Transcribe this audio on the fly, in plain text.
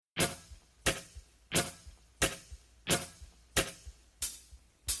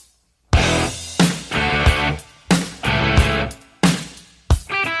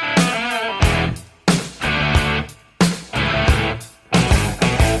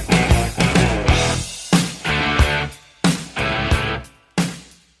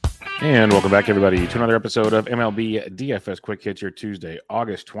And welcome back, everybody, to another episode of MLB DFS Quick Hits, your Tuesday,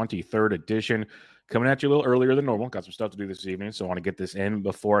 August 23rd edition. Coming at you a little earlier than normal. Got some stuff to do this evening, so I want to get this in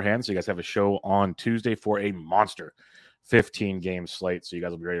beforehand so you guys have a show on Tuesday for a monster 15-game slate. So you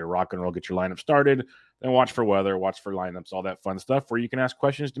guys will be ready to rock and roll, get your lineup started, then watch for weather, watch for lineups, all that fun stuff, where you can ask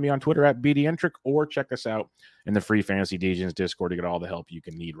questions to me on Twitter at BDentric or check us out in the free Fantasy Degens Discord to get all the help you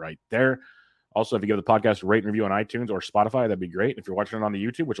can need right there. Also, if you give the podcast a rate and review on iTunes or Spotify, that'd be great. If you're watching it on the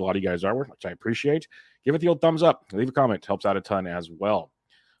YouTube, which a lot of you guys are, which I appreciate, give it the old thumbs up. Leave a comment. Helps out a ton as well.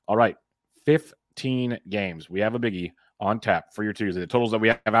 All right, 15 games. We have a biggie on tap for your Tuesday. The totals that we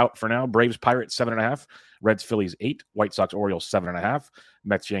have out for now: Braves, Pirates, 7.5. Reds, Phillies, 8. White Sox, Orioles, 7.5.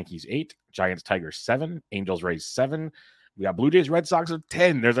 Mets, Yankees, 8. Giants, Tigers, 7. Angels, Rays, 7. We got Blue Jays, Red Sox of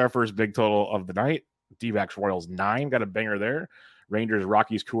 10. There's our first big total of the night. D-backs, Royals, 9. Got a banger there. Rangers,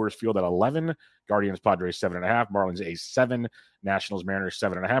 Rockies, Coors Field at 11. Guardians, Padres, 7.5. Marlins, A's, 7. Nationals, Mariners,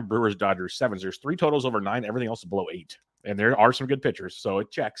 7.5. Brewers, Dodgers, 7. There's 3 totals over 9. Everything else is below 8. And there are some good pitchers, so it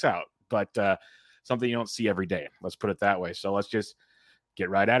checks out. But something you don't see every day. Let's put it that way. So let's just get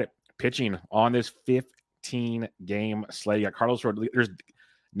right at it. Pitching on this 15-game slate. You got Carlos Rodriguez. There's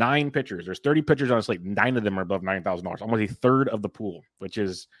 9 pitchers. There's 30 pitchers on the slate. 9 of them are above $9,000. Almost a third of the pool, which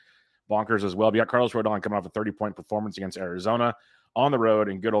is bonkers as well. But you got Carlos Rodon coming off a 30-point performance against Arizona on the road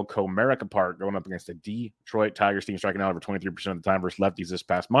in good old Comerica Park, going up against the Detroit Tigers team, striking out over 23% of the time versus lefties this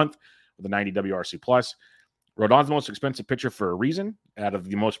past month with a 90 WRC+. Rodon's the most expensive pitcher for a reason. Out of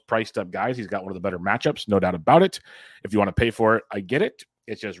the most priced up guys, he's got one of the better matchups, no doubt about it. If you want to pay for it, I get it.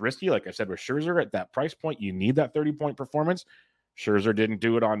 It's just risky. Like I said with Scherzer, at that price point, you need that 30-point performance. Scherzer didn't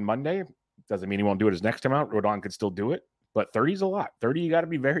do it on Monday. Doesn't mean he won't do it his next time out. Rodon could still do it, but 30 is a lot. 30, you got to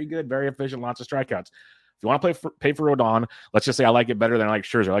be very good, very efficient, lots of strikeouts. If you want to pay for Rodon, let's just say I like it better than I like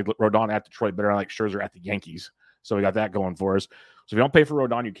Scherzer. I like Rodon at Detroit better than I like Scherzer at the Yankees. So we got that going for us. So if you don't pay for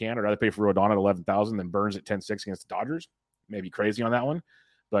Rodon, you can. I'd rather pay for Rodon at $11,000 than Burns at 10-6 against the Dodgers. Maybe crazy on that one,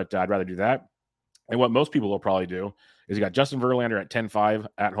 but I'd rather do that. And what most people will probably do is you got Justin Verlander at 10-5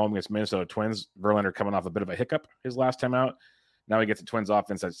 at home against Minnesota Twins. Verlander coming off a bit of a hiccup his last time out. Now he gets a Twins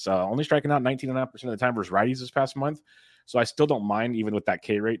offense that's only striking out 19.5% of the time versus righties this past month. So I still don't mind, even with that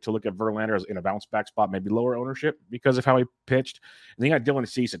K rate, to look at Verlander as in a bounce back spot, maybe lower ownership because of how he pitched. And then you got Dylan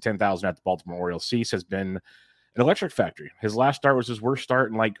Cease at 10,000 at the Baltimore Orioles. Cease has been an electric factory. His last start was his worst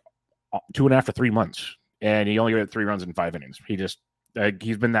start in like 2.5 to 3 months, and he only got 3 runs in 5 innings. He's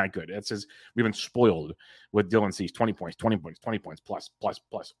been that good. We've been spoiled with Dylan Cease, 20 points,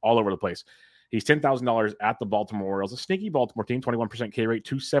 plus, all over the place. He's $10,000 at the Baltimore Orioles, a sneaky Baltimore team, 21% K rate,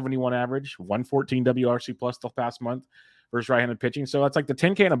 271 average, 114 WRC plus the past month versus right-handed pitching. So that's like the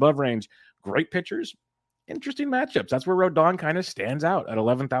 10K and above range. Great pitchers, interesting matchups. That's where Rodon kind of stands out at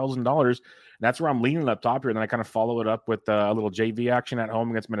 $11,000. And that's where I'm leaning up top here. And then I kind of follow it up with a little JV action at home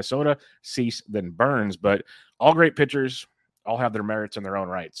against Minnesota, Cease, then Burns. But all great pitchers, all have their merits in their own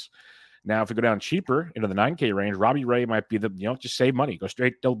rights. Now, if we go down cheaper into the 9K range, Robbie Ray might be just save money. Go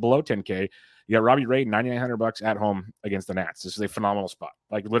straight to below 10K. You got Robbie Ray, $9,900 at home against the Nats. This is a phenomenal spot.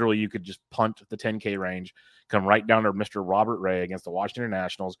 Like, literally, you could just punt the 10K range, come right down to Mr. Robert Ray against the Washington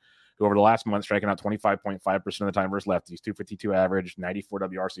Nationals, who over the last month striking out 25.5% of the time versus lefties, 252 average, 94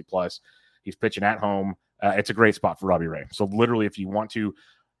 WRC plus. He's pitching at home. It's a great spot for Robbie Ray. So, literally, if you want to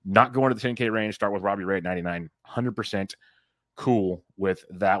not go into the 10K range, start with Robbie Ray at 99, 100% cool with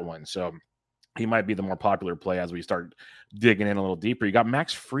that one. So he might be the more popular play as we start digging in a little deeper. You got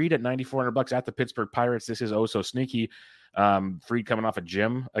Max Fried at $9,400 at the Pittsburgh Pirates. This is oh so sneaky. Fried coming off a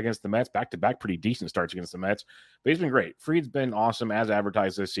gym against the Mets, back-to-back pretty decent starts against the Mets, but he's been great. Fried's been awesome as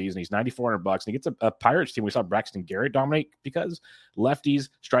advertised this season. He's $9,400 and he gets a Pirates team. We saw Braxton Garrett dominate because lefties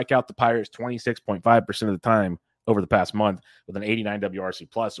strike out the Pirates 26.5% of the time over the past month with an 89 WRC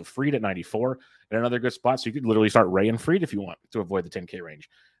plus. So Fried at 94 and another good spot. So you could literally start Ray and Fried if you want to avoid the 10K range.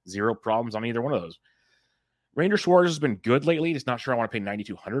 Zero problems on either one of those. Ranger Suarez has been good lately. Just not sure I want to pay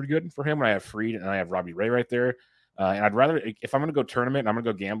 $9,200 good for him when I have Fried and I have Robbie Ray right there. And I'd rather, if I'm going to go tournament and I'm going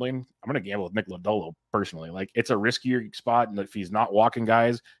to go gambling, I'm going to gamble with Nick Lodolo personally. Like, it's a riskier spot. And if he's not walking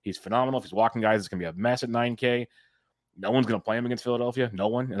guys, he's phenomenal. If he's walking guys, it's going to be a mess at 9K. No one's going to play him against Philadelphia. No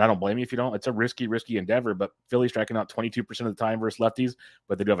one. And I don't blame you if you don't. It's a risky endeavor. But Philly striking out 22% of the time versus lefties.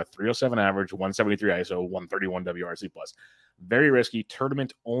 But they do have a 307 average, 173 ISO, 131 WRC plus. Very risky.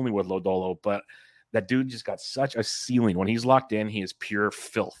 Tournament only with Lodolo. But that dude just got such a ceiling. When he's locked in, he is pure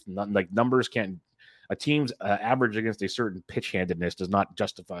filth. Like, numbers can't. A team's average against a certain pitch handedness does not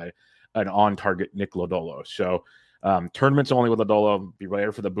justify an on-target Nick Lodolo. So tournaments only with Lodolo. Be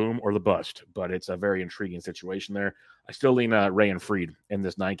ready for the boom or the bust. But it's a very intriguing situation there. I still lean Ray and Fried in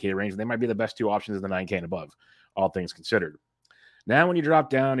this 9K range. They might be the best two options in the 9K and above, all things considered. Now, when you drop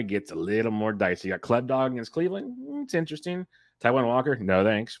down, it gets a little more dicey. You got Club Dog against Cleveland. It's interesting. Taijuan Walker, no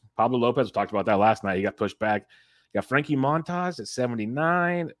thanks. Pablo Lopez, we talked about that last night. He got pushed back. You got Frankie Montas at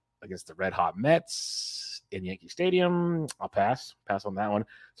 79 against the Red Hot Mets in Yankee Stadium. I'll pass on that one.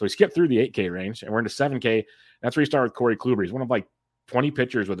 So we skipped through the 8K range, and we're into 7K. That's where you start with Corey Kluber. He's one of like 20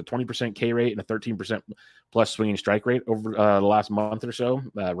 pitchers with a 20% K rate and a 13% plus swinging strike rate over the last month or so.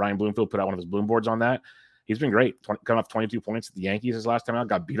 Ryan Bloomfield put out one of his Bloom boards on that. He's been great. Coming off 22 points at the Yankees his last time out.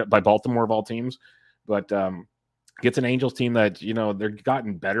 Got beat up by Baltimore of all teams. But gets an Angels team that, they're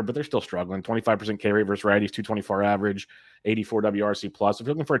gotten better, but they're still struggling. 25% K rate versus righties, 224 average, 84 WRC plus. If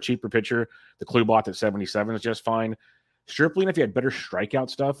you're looking for a cheaper pitcher, the Klubot at 77 is just fine. Stripling, if he had better strikeout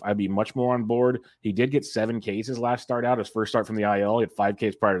stuff, I'd be much more on board. He did get 7 Ks his last start out, his first start from the IL. He had 5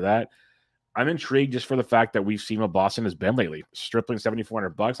 Ks prior to that. I'm intrigued just for the fact that we've seen what Boston has been lately. Stripling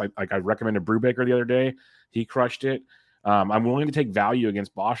 $7,400. I recommended Brubaker the other day. He crushed it. I'm willing to take value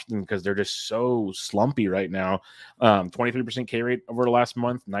against Boston because they're just so slumpy right now. 23% K rate over the last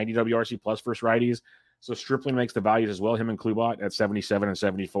month, 90 WRC plus versus righties. So Stripling makes the values as well. Him and Klubot at 77 and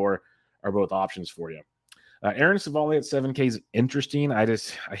 74 are both options for you. Aaron Savali at 7K is interesting. I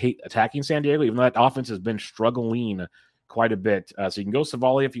hate attacking San Diego, even though that offense has been struggling quite a bit. So you can go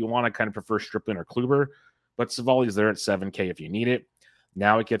Savali if you want to kind of prefer Stripling or Kluber, but Savali's there at 7K if you need it.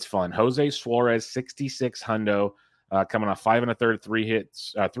 Now it gets fun. Jose Suarez, 66 hundo, coming off 5 1/3, 3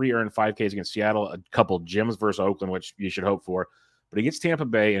 hits, 3 earned 5Ks against Seattle, a couple gems versus Oakland, which you should hope for. But he gets Tampa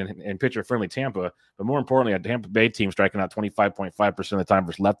Bay and pitcher-friendly Tampa. But more importantly, a Tampa Bay team striking out 25.5% of the time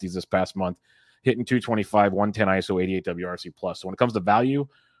versus lefties this past month, hitting 225, 110 ISO, 88 WRC plus. So when it comes to value,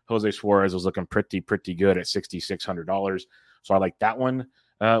 Jose Suarez was looking pretty good at $6,600. So I like that one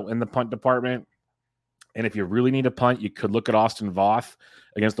in the punt department. And if you really need a punt, you could look at Austin Voth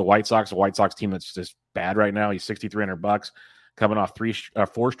against the White Sox, a White Sox team that's just bad right now. He's $6,300, coming off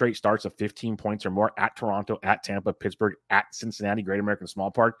 4 straight starts of 15 points or more at Toronto, at Tampa, Pittsburgh, at Cincinnati, Great American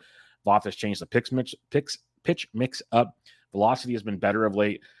Small Park. Voth has changed the pitch mix up. Velocity has been better of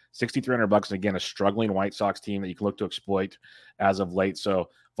late. $6,300, and again, a struggling White Sox team that you can look to exploit as of late. So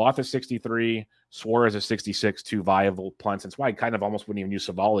Voth is 63, Suarez is 66, 2 viable punts. That's why I kind of almost wouldn't even use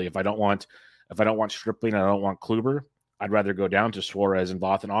Savali. If I don't want Stripling and I don't want Kluber, I'd rather go down to Suarez and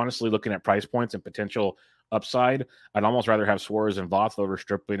Voth. And honestly, looking at price points and potential upside, I'd almost rather have Suarez and Voth over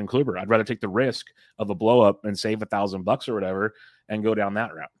Stripling and Kluber. I'd rather take the risk of a blow up and save $1,000 or whatever and go down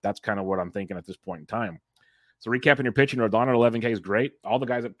that route. That's kind of what I'm thinking at this point in time. So recapping your pitching, Rodon at 11K is great. All the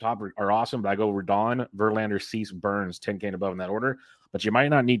guys up top are awesome, but I go Rodon, Verlander, Cease, Burns, 10K and above in that order. But you might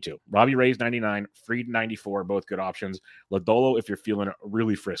not need to. Robbie Ray's 99, Fried 94, both good options. Lodolo, if you're feeling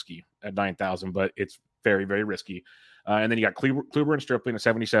really frisky at 9,000, but it's very, very risky. And then you got Kluber and Stripling at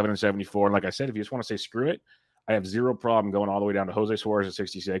 77 and 74. And like I said, if you just want to say screw it, I have zero problem going all the way down to Jose Suarez at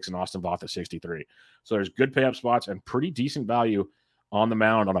 66 and Austin Voth at 63. So there's good pay-up spots and pretty decent value on the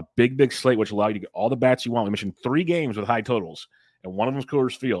mound on a big slate, which allow you to get all the bats you want. We mentioned 3 games with high totals, and one of them is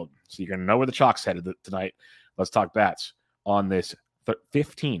Coors Field. So you're going to know where the chalk's headed tonight. Let's talk bats on this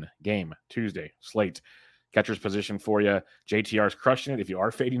 15-game Tuesday slate. Catcher's position for you. JTR's crushing it. If you are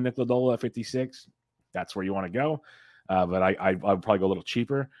fading Nick Lodolo at 56, that's where you want to go. But I would probably go a little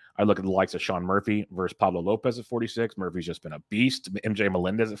cheaper. I look at the likes of Sean Murphy versus Pablo Lopez at 46. Murphy's just been a beast. MJ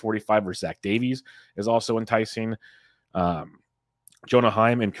Melendez at 45 versus Zach Davies is also enticing. Jonah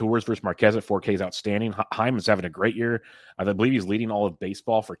Heim and Coors versus Marquez at 4K is outstanding. Heim is having a great year. I believe he's leading all of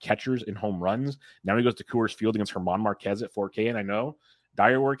baseball for catchers in home runs. Now he goes to Coors Field against German Marquez at 4K. And I know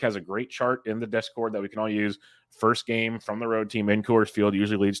Dirework has a great chart in the Discord that we can all use. First game from the road team in Coors Field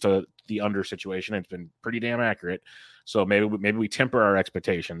usually leads to the under situation. It's been pretty damn accurate. So maybe we temper our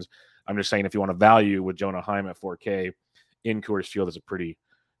expectations. I'm just saying if you want a value with Jonah Heim at 4K in Coors Field is a pretty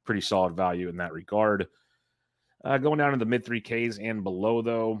solid value in that regard. Going down to the mid 3Ks and below,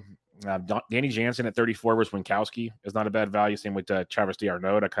 though, Danny Jansen at 34 versus Winkowski is not a bad value. Same with Travis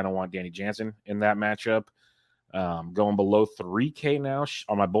d'Arnaud. I kind of want Danny Jansen in that matchup. Going below 3K now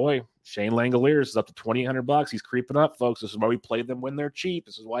on my boy Shane Langoliers is up to $2,800. He's creeping up, folks. This is why we play them when they're cheap.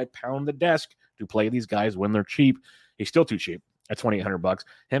 This is why I pound the desk to play these guys when they're cheap. He's still too cheap at $2,800.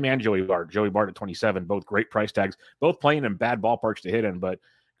 Him and Joey Bart. Joey Bart at 27, both great price tags. Both playing in bad ballparks to hit in, but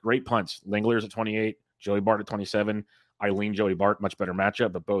great punts. Langoliers at 28. Joey Bart at 27. I lean Joey Bart, much better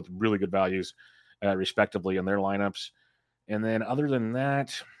matchup, but both really good values, respectively, in their lineups. And then other than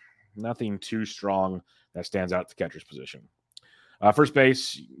that, nothing too strong that stands out at the catcher's position. First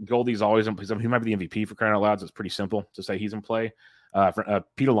base, Goldie's always in play. He might be the MVP for crying out loud, so it's pretty simple to say he's in play.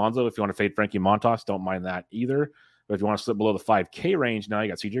 Pete Alonso, if you want to fade Frankie Montas, don't mind that either. But if you want to slip below the 5K range now, you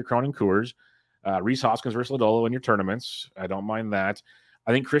got CJ Cron and Coors. Reese Hoskins versus Lodolo in your tournaments. I don't mind that.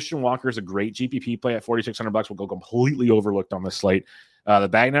 I think Christian Walker is a great GPP play at $4,600. Will go completely overlooked on this slate. The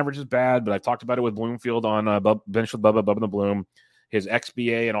batting average is bad, but I talked about it with Bloomfield on Bench with Bubba the Bloom. His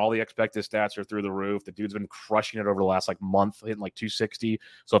XBA and all the expected stats are through the roof. The dude's been crushing it over the last month, hitting 260.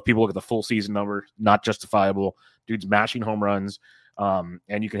 So if people look at the full season number, not justifiable. Dude's mashing home runs,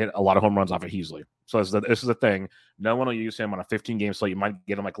 and you can hit a lot of home runs off of Heasley. So this is the thing. No one will use him on a 15-game slate. You might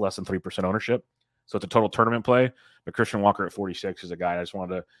get him less than 3% ownership. So it's a total tournament play. But Christian Walker at 46 is a guy I just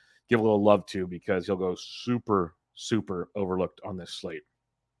wanted to give a little love to because he'll go super, super overlooked on this slate.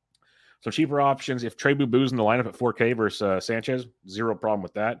 So cheaper options, if Trey Boo-Boo's in the lineup at 4K versus Sanchez, zero problem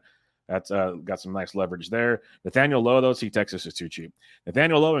with that. That's got some nice leverage there. Nathaniel Lowe, though, see Texas is too cheap.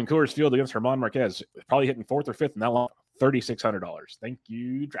 Nathaniel Lowe in Coors Field against German Marquez, probably hitting 4th or 5th in that long, $3,600. Thank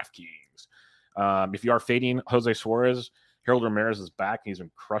you, DraftKings. If you are fading Jose Suarez, Harold Ramirez is back. He's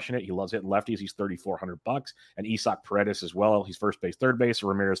been crushing it. He loves hitting lefties. He's $3,400. And Isaac Paredes as well. He's first base, third base.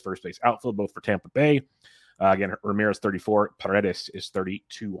 Ramirez first base, outfield, both for Tampa Bay. Again, Ramirez 34, Paredes is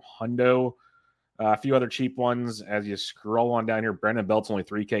 3,200. A few other cheap ones as you scroll on down here. Brandon Belt's only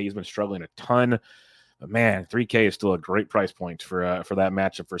 3K. He's been struggling a ton. But man, 3K is still a great price point for that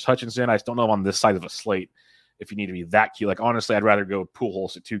matchup versus Hutchinson. I just don't know on this side of a slate if you need to be that cute. Honestly, I'd rather go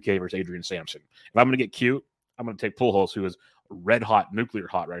Pujols at 2K versus Adrian Sampson. If I'm going to get cute, I'm going to take Pujols, who is red hot, nuclear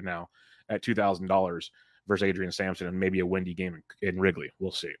hot right now at $2,000 versus Adrian Sampson and maybe a windy game in Wrigley.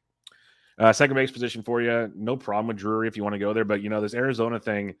 We'll see. Second base position for you, no problem with Drury if you want to go there. But, this Arizona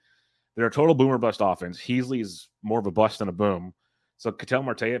thing, they're a total boomer bust offense. Heasley's more of a bust than a boom. So Ketel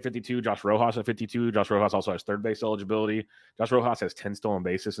Marte at 52, Josh Rojas at 52. Josh Rojas also has third base eligibility. Josh Rojas has 10 stolen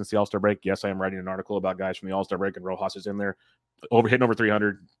bases since the All-Star break. Yes, I am writing an article about guys from the All-Star break, and Rojas is in there. Hitting over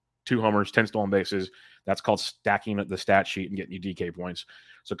 300, 2 homers, 10 stolen bases. That's called stacking the stat sheet and getting you DK points.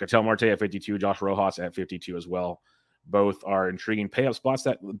 So Ketel Marte at 52, Josh Rojas at 52 as well. Both are intriguing pay-up spots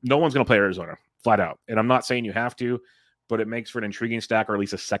that no one's going to play Arizona, flat out. And I'm not saying you have to, but it makes for an intriguing stack or at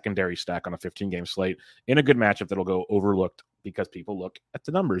least a secondary stack on a 15-game slate in a good matchup that'll go overlooked because people look at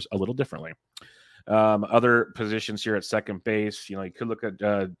the numbers a little differently. Other positions here at second base, you could look at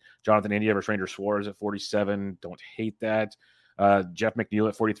Jonathan India versus Ranger Suarez at 47. Don't hate that. Jeff McNeil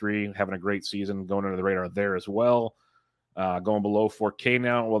at 43, having a great season, going under the radar there as well. Going below 4K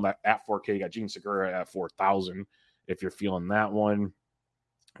now. Well, not at 4K, you got Gene Segura at 4,000 if you're feeling that one.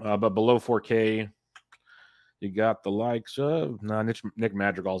 But below 4K, you got the likes of Nick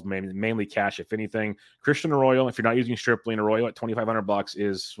Madrigal's mainly cash, if anything. Christian Arroyo, if you're not using Stripling, Arroyo at $2,500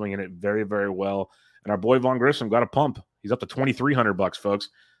 is swinging it very, very well. And our boy Vaughn Grissom got a pump. He's up to $2,300, folks.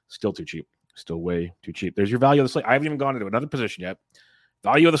 Still too cheap. Still way too cheap. There's your value of the slate. I haven't even gone into another position yet.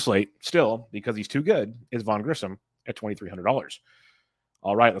 Value of the slate, still, because he's too good, is Vaughn Grissom at $2,300.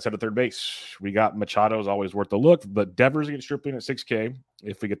 All right, let's head to third base. We got Machado's always worth a look, but Devers against Stripling at 6K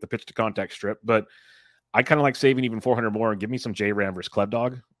if we get the pitch to contact strip. But I kind of like saving even 400 more and give me some J-Ram versus Club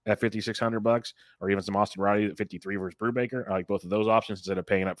Dog at $5,600, or even some Austin Riley at 53 versus Brubaker. I like both of those options instead of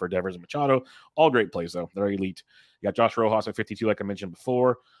paying up for Devers and Machado. All great plays, though. They're elite. You got Josh Rojas at 52, like I mentioned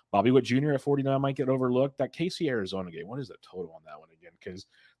before. Bobby Witt Jr. at 49 might get overlooked. That KC Arizona game, what is the total on that one again? Because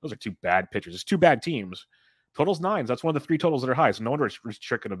those are two bad pitchers. It's two bad teams. Total's 9s. That's one of the 3 totals that are high. So no wonder it's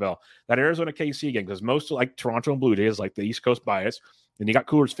tricking a bell. That Arizona KC game, because most like Toronto and Blue Jays, like the East Coast bias. Then you got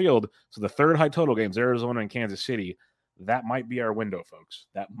Coors Field. So the third high total games, Arizona and Kansas City. That might be our window, folks.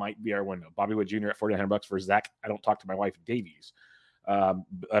 That might be our window. Bobby Witt Jr. at $4,900 for Zach. I don't talk to my wife, Davies.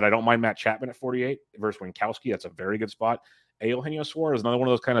 But I don't mind Matt Chapman at 48 versus Winkowski. That's a very good spot. Eugenio Suarez, another one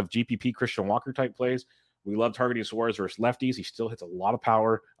of those kind of GPP Christian Walker type plays. We love targeting Suarez versus lefties. He still hits a lot of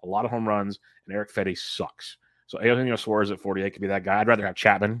power, a lot of home runs, and Eric Fede sucks. So Eugenio Suarez at 48 could be that guy. I'd rather have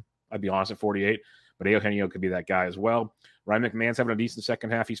Chapman, I'd be honest, at 48, but Eugenio could be that guy as well. Ryan McMahon's having a decent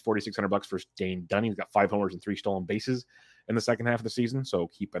second half. He's $4,600 for Dane Dunning. He's got 5 homers and 3 stolen bases in the second half of the season. So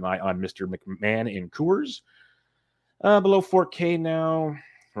keep an eye on Mr. McMahon in Coors. Below 4K now.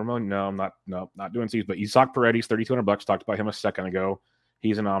 Ramon, no, I'm not doing C's, but Isaac Paredes, $3,200. Talked about him a second ago.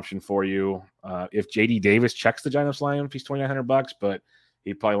 He's an option for you. If JD Davis checks the Giants lineup, he's $2,900, but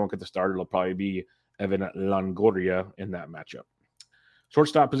he probably won't get the start. It'll probably be Evan Longoria in that matchup.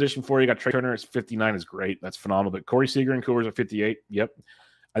 Shortstop position for you got Trey Turner at 59 is great. That's phenomenal. But Corey Seager and Coors at 58. Yep.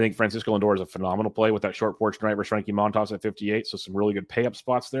 I think Francisco Lindor is a phenomenal play with that short porch tonight versus Frankie Montas at 58. So some really good pay-up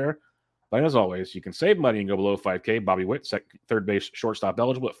spots there. But as always, you can save money and go below 5K. Bobby Witt, third base shortstop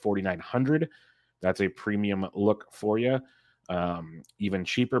eligible at 4,900. That's a premium look for you. Even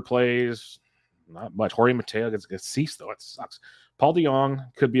cheaper plays, not much. Jorge Mateo gets ceased, though. It sucks. Paul DeJong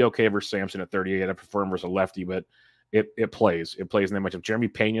could be okay versus Samson at 38. I prefer him versus a lefty, but it plays. It plays in that matchup. Jeremy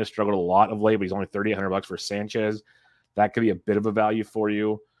Pena struggled a lot of late, but he's only $3,800 for Sanchez. That could be a bit of a value for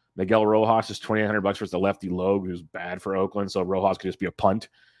you. Miguel Rojas is $2,800 for the lefty Logue, who's bad for Oakland. So Rojas could just be a punt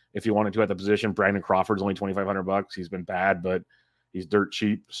if you wanted to at the position. Brandon Crawford's only $2,500. He's been bad, but he's dirt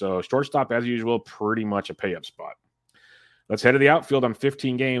cheap. So shortstop, as usual, pretty much a pay-up spot. Let's head to the outfield on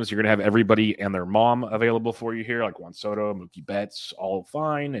 15 games. You're going to have everybody and their mom available for you here, like Juan Soto, Mookie Betts, all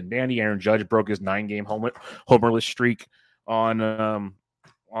fine. And Danny Aaron Judge broke his 9-game homerless streak on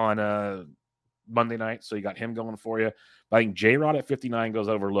Monday night, so you got him going for you. But I think J-Rod at 59 goes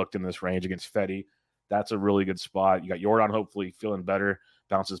overlooked in this range against Fetty. That's a really good spot. You got Jordan hopefully feeling better,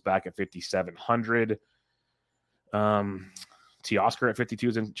 bounces back at 5,700. Teoscar at 52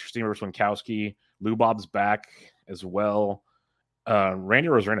 is interesting versus Winkowski. Lou Bob's back as well. Randy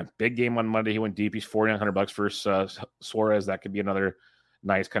Rosarena, big game on Monday. He went deep. He's $4,900 versus Suarez. That could be another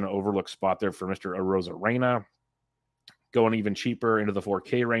nice kind of overlooked spot there for Mr. Rosarena. Going even cheaper into the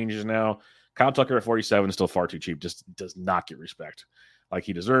 4K ranges now. Kyle Tucker at 47 is still far too cheap. Just does not get respect like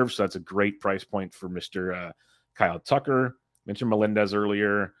he deserves. So that's a great price point for Mr. Kyle Tucker. Mentioned Melendez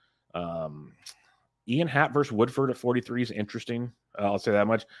earlier. Ian Happ versus Woodford at 43 is interesting. I'll say that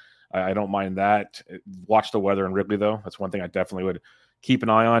much. I don't mind that. Watch the weather in Wrigley, though. That's one thing I definitely would keep an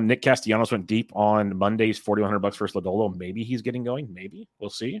eye on. Nick Castellanos went deep on Monday's $4,100 versus Lodolo. Maybe he's getting going. Maybe. We'll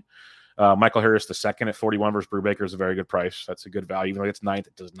see. Michael Harris, the second at 41 versus Brubaker is a very good price. That's a good value. Even though it's ninth,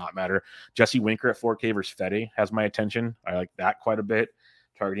 it does not matter. Jesse Winker at 4K versus Fede has my attention. I like that quite a bit.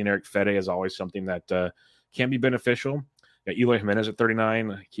 Targeting Eric Fede is always something that can be beneficial. Got Eloy Jimenez at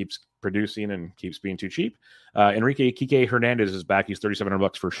 39, keeps producing and keeps being too cheap. Enrique Kike Hernandez is back. He's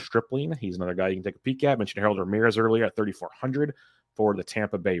 $3,700 for Stripling. He's another guy you can take a peek at. Mentioned Harold Ramirez earlier at $3,400 for the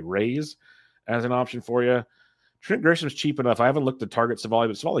Tampa Bay Rays as an option for you. Trent Grisham's cheap enough. I haven't looked at target Savali,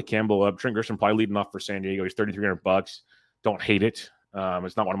 but Savali Campbell up. Trent Grisham probably leading off for San Diego. He's $3,300. Don't hate it.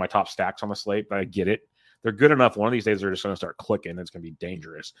 It's not one of my top stacks on the slate, but I get it. They're good enough. One of these days, they're just going to start clicking. It's going to be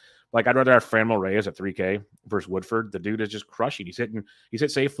dangerous. Like, I'd rather have Franmil Reyes at 3K versus Woodford. The dude is just crushing. He's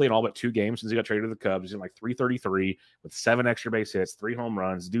hit safely in all but 2 games since he got traded to the Cubs. He's in like 333 with 7 extra base hits, 3 home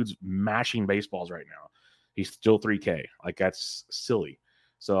runs. The dude's mashing baseballs right now. He's still 3K. Like, that's silly.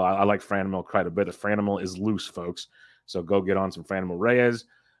 So I like Franmil quite a bit. The Franmil is loose, folks. So go get on some Franmil Reyes.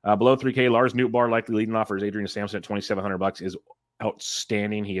 Below 3K, Lars Nootbaar likely leading off for his Adrian Sampson at $2,700 is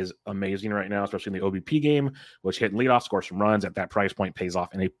outstanding. He is amazing right now, especially in the OBP game, which hit leadoff, score some runs at that price point, pays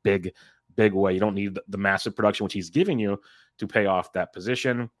off in a big, big way. You don't need the massive production, which he's giving you, to pay off that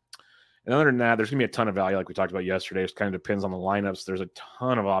position. And other than that, there's going to be a ton of value like we talked about yesterday. It kind of depends on the lineups. There's a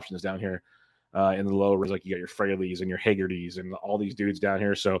ton of options down here in the lower. Like you got your Fraleys and your Haggertys and all these dudes down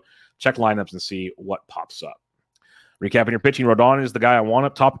here. So check lineups and see what pops up. Recapping your pitching, Rodon is the guy I want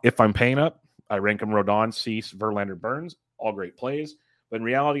up top if I'm paying up. I rank him Rodon, Cease, Verlander, Burns. All great plays. But in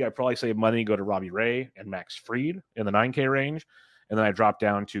reality, I'd probably save money, go to Robbie Ray and Max Fried in the 9K range. And then I drop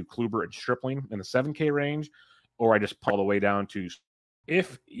down to Kluber and Stripling in the 7K range. Or I just pull the way down to,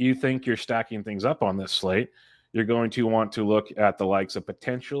 if you think you're stacking things up on this slate, you're going to want to look at the likes of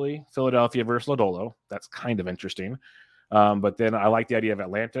potentially Philadelphia versus Lodolo. That's kind of interesting. But then I like the idea of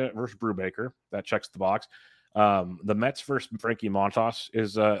Atlanta versus Brubaker. That checks the box. The Mets versus Frankie Montas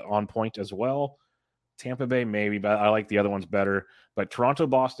is on point as well. Tampa Bay, maybe, but I like the other ones better. But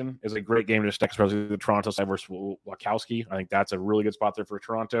Toronto-Boston is a great game to stack, especially the Toronto side versus Wachowski. I think that's a really good spot there for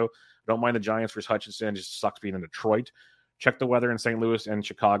Toronto. Don't mind the Giants versus Hutchinson. It just sucks being in Detroit. Check the weather in St. Louis and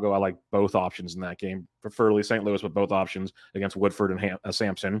Chicago. I like both options in that game. Preferably St. Louis, but both options against Woodford and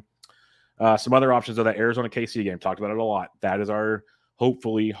Sampson. Some other options of that Arizona KC game. Talked about it a lot. That is our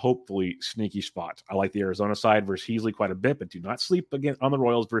hopefully sneaky spot. I like the Arizona side versus Heasley quite a bit, but do not sleep again on the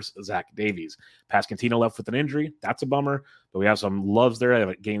Royals versus Zach Davies. Pascantino left with an injury. That's a bummer, but we have some loves there. I have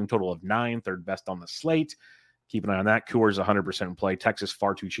a game total of 9, third best on the slate. Keep an eye on that. Coors 100% in play. Texas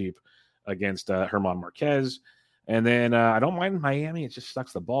far too cheap against Herman Marquez. And then I don't mind Miami. It just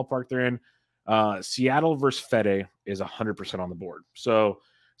sucks the ballpark they're in. Seattle versus Fede is 100% on the board. So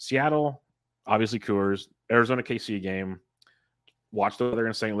Seattle, obviously Coors, Arizona KC game. Watch the weather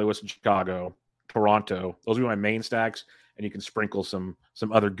in St. Louis and Chicago, Toronto. Those will be my main stacks, and you can sprinkle some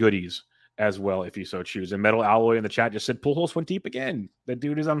other goodies as well if you so choose. And Metal Alloy in the chat just said Pujols went deep again. That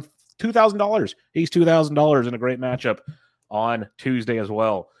dude is on $2,000. He's $2,000 in a great matchup on Tuesday as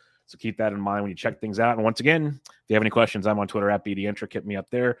well. So keep that in mind when you check things out. And once again, if you have any questions, I'm on Twitter at BDintric. Hit me up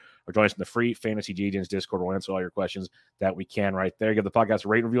there or join us in the free Fantasy GGens Discord. We'll answer all your questions that we can right there. Give the podcast a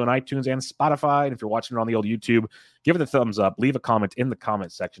rate, review on iTunes and Spotify. And if you're watching it on the old YouTube, give it a thumbs up. Leave a comment in the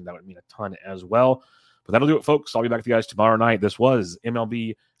comment section. That would mean a ton as well. But that'll do it, folks. I'll be back with you guys tomorrow night. This was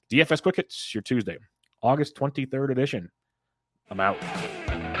MLB DFS Quick Hits, your Tuesday, August 23rd edition. I'm out.